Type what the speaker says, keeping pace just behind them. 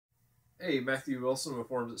Hey, Matthew Wilson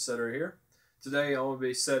with Worms Etc. here. Today I'm going to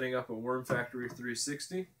be setting up a Worm Factory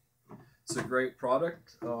 360. It's a great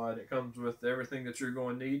product and it comes with everything that you're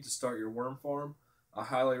going to need to start your worm farm. I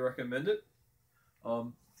highly recommend it.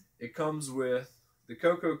 It comes with the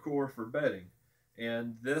cocoa core for bedding,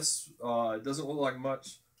 and this it doesn't look like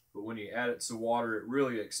much, but when you add it to water it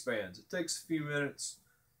really expands. It takes a few minutes,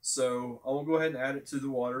 so I will go ahead and add it to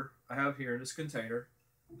the water I have here in this container.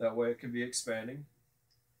 That way it can be expanding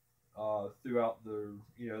throughout the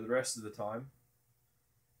rest of the time.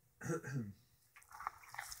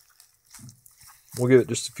 We'll give it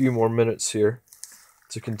just a few more minutes here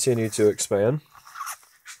to continue to expand.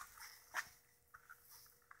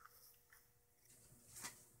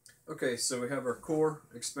 Okay, so we have our core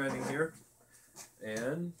expanding here,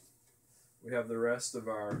 and we have the rest of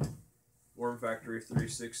our Worm Factory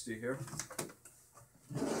 360 here.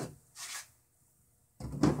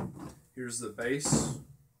 Here's the base,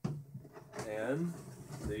 and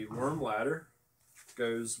the worm ladder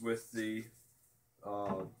goes with the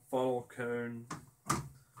funnel cone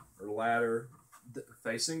or ladder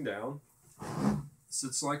facing down.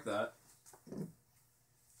 Sits like that.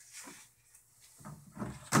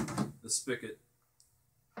 The spigot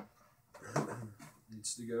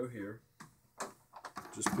needs to go here.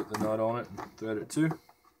 Just put the nut on it and thread it too.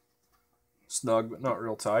 Snug but not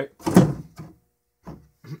real tight.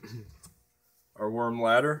 Our worm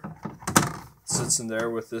ladder sits in there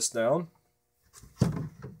with this down. Then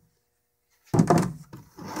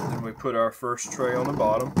we put our first tray on the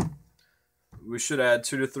bottom. We should add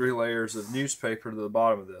 2 to 3 layers of newspaper to the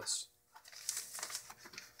bottom of this.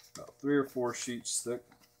 About 3 or 4 sheets thick.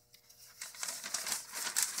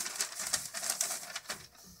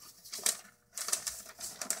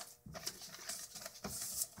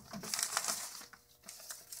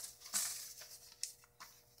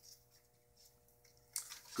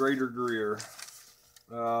 Greater Greer,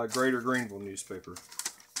 Greater Greenville newspaper,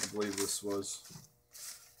 I believe this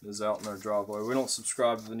is out in our driveway. We don't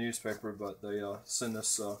subscribe to the newspaper, but they send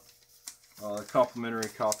us complimentary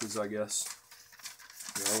copies, I guess.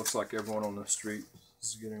 Yeah, it looks like everyone on the street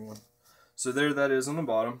is getting one. So there that is on the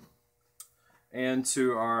bottom. And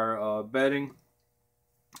to our bedding,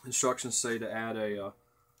 instructions say to add a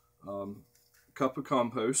cup of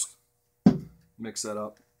compost. Mix that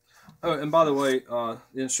up. Oh, and by the way, the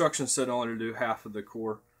instructions said only to do half of the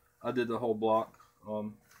core. I did the whole block.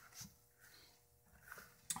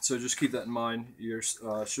 So just keep that in mind. You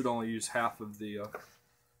should only use half of the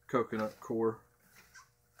coconut core.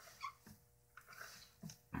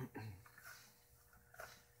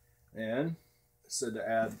 And it said to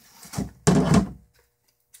add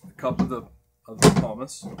a cup of the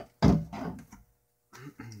pumice.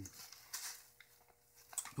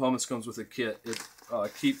 Pumice comes with a kit. It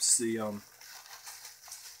keeps the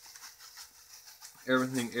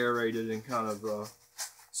everything aerated and kind of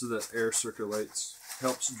so that air circulates.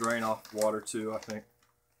 Helps drain off water too, I think.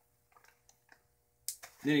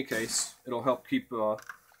 In any case, it'll help keep the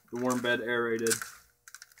worm bed aerated,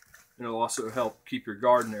 and it'll also help keep your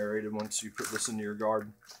garden aerated once you put this into your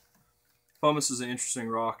garden. Pumice is an interesting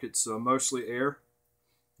rock. It's mostly air,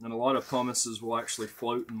 and a lot of pumices will actually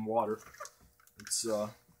float in water. It's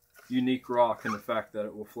unique rock in the fact that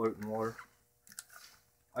it will float in water.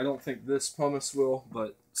 I don't think this pumice will,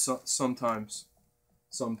 but sometimes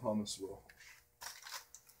some pumice will.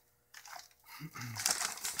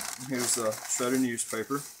 Here's the shredded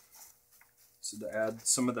newspaper. So to add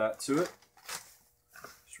some of that to it,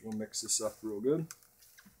 just we'll mix this up real good.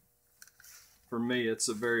 For me, it's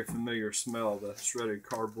a very familiar smell, the shredded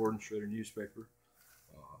cardboard and shredded newspaper.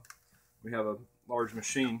 We have a large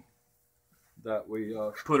machine that we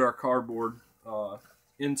put our cardboard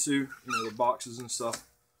into, the boxes and stuff,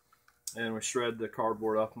 and we shred the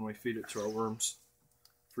cardboard up and we feed it to our worms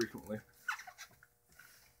frequently.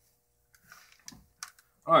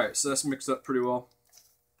 Alright, so that's mixed up pretty well.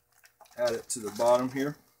 Add it to the bottom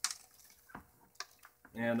here.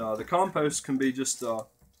 And the compost can be just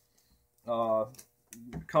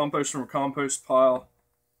compost from a compost pile,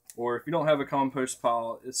 or if you don't have a compost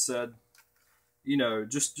pile, it said,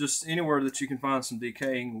 just anywhere that you can find some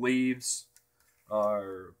decaying leaves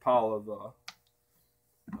or a pile of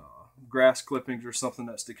grass clippings or something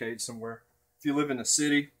that's decayed somewhere. If you live in a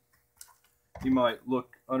city, you might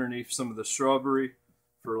look underneath some of the shrubbery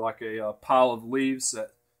for like a pile of leaves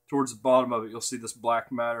that towards the bottom of it you'll see this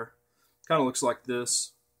black matter. Kind of looks like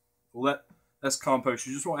this. Well, that's compost.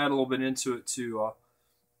 You just want to add a little bit into it to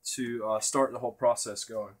start the whole process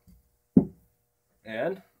going.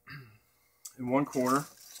 And in one corner,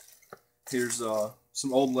 here's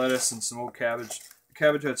some old lettuce and some old cabbage. The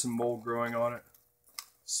cabbage had some mold growing on it,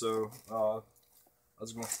 So I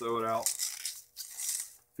was going to throw it out,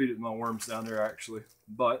 feed it to my worms down there actually.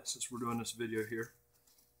 But since we're doing this video here,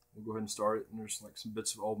 we'll go ahead and start it. And there's like some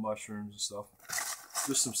bits of old mushrooms and stuff.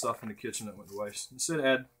 Just some stuff in the kitchen that went to waste. Instead,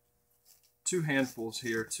 add 2 handfuls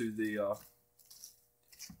here to the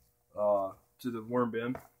worm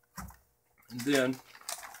bin, and then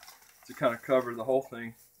to kind of cover the whole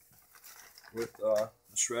thing with the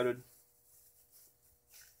shredded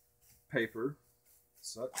paper,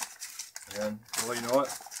 such. And well, you know what?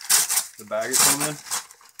 The bag it come in, I'm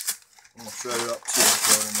gonna shred it up too and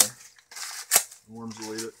throw it in there. The worms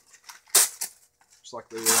will eat it, just like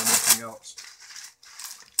they will on anything else.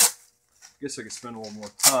 I guess I could spend a little more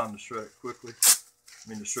time to shred it quickly. I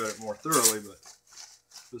mean, to shred it more thoroughly, but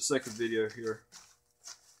for the sake of video here.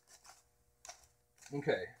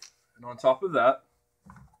 Okay, and on top of that,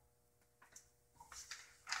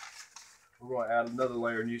 we're going to add another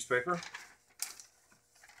layer of newspaper.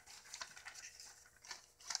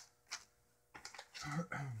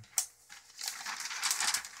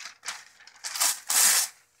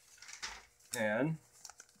 And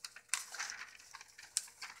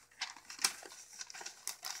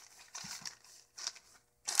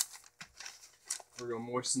we're going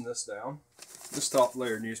to moisten this down. This top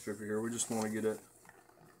layer of newspaper here, we just want to get it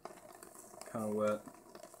kind of wet.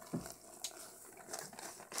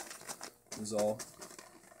 Is all.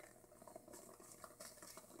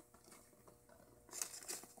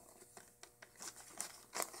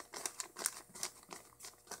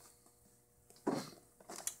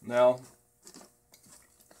 Now,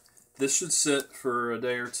 this should sit for a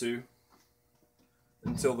day or two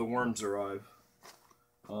until the worms arrive.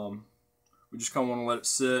 We just kind of want to let it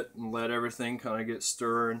sit and let everything kind of get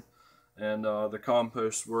stirring and the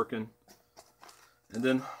compost working. And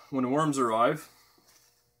then when the worms arrive,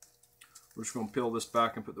 we're just going to peel this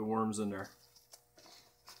back and put the worms in there.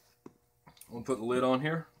 I'm going to put the lid on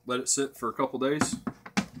here, let it sit for a couple days.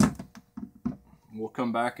 We'll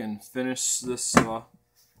come back and finish this, add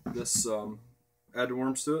the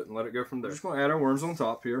worms to it and let it go from there. We're just going to add our worms on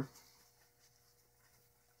top here.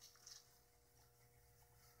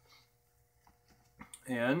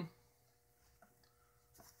 And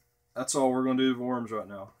that's all we're going to do with worms right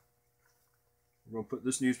now. We're going to put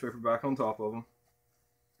this newspaper back on top of them,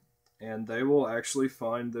 and they will actually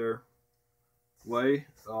find their way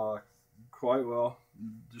quite well,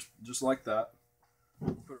 just like that.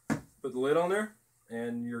 Put the lid on there,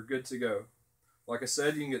 and you're good to go. Like I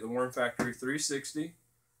said, you can get the Worm Factory 360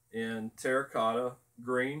 in terracotta,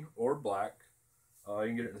 green, or black. You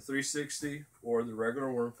can get it in the 360 or the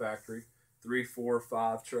regular Worm Factory, 3, 4,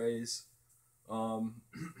 5 trays. On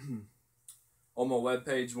my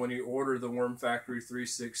webpage, when you order the Worm Factory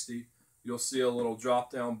 360, you'll see a little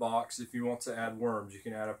drop-down box. If you want to add worms, you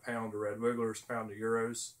can add a pound of red wigglers, pound of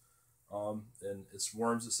euros, and it's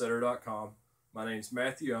wormsetcetera.com. My name's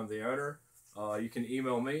Matthew. I'm the owner. You can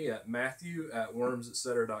email me at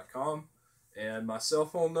matthew@wormsetcetera.com, and my cell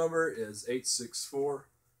phone number is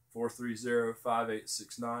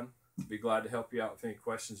 864-430-5869. I'd be glad to help you out with any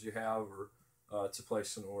questions you have or to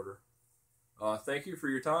place an order. Thank you for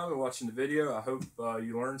your time and watching the video. I hope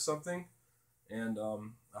you learned something, and I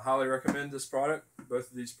highly recommend this product.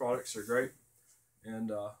 Both of these products are great,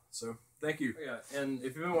 and so thank you. Yeah, and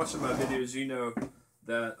if you've been watching my videos, you know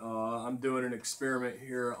that I'm doing an experiment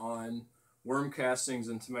here on worm castings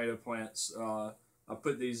and tomato plants. I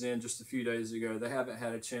put these in just a few days ago. They haven't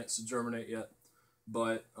had a chance to germinate yet,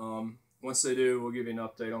 but once they do, we'll give you an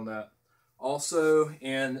update on that. Also,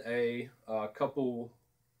 in a couple,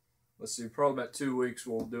 let's see, probably about 2 weeks,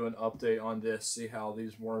 we'll do an update on this, see how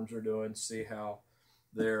these worms are doing, see how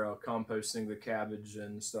they're composting the cabbage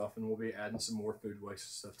and stuff, and we'll be adding some more food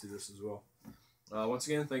waste stuff to this as well. Once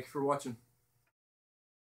again, thank you for watching.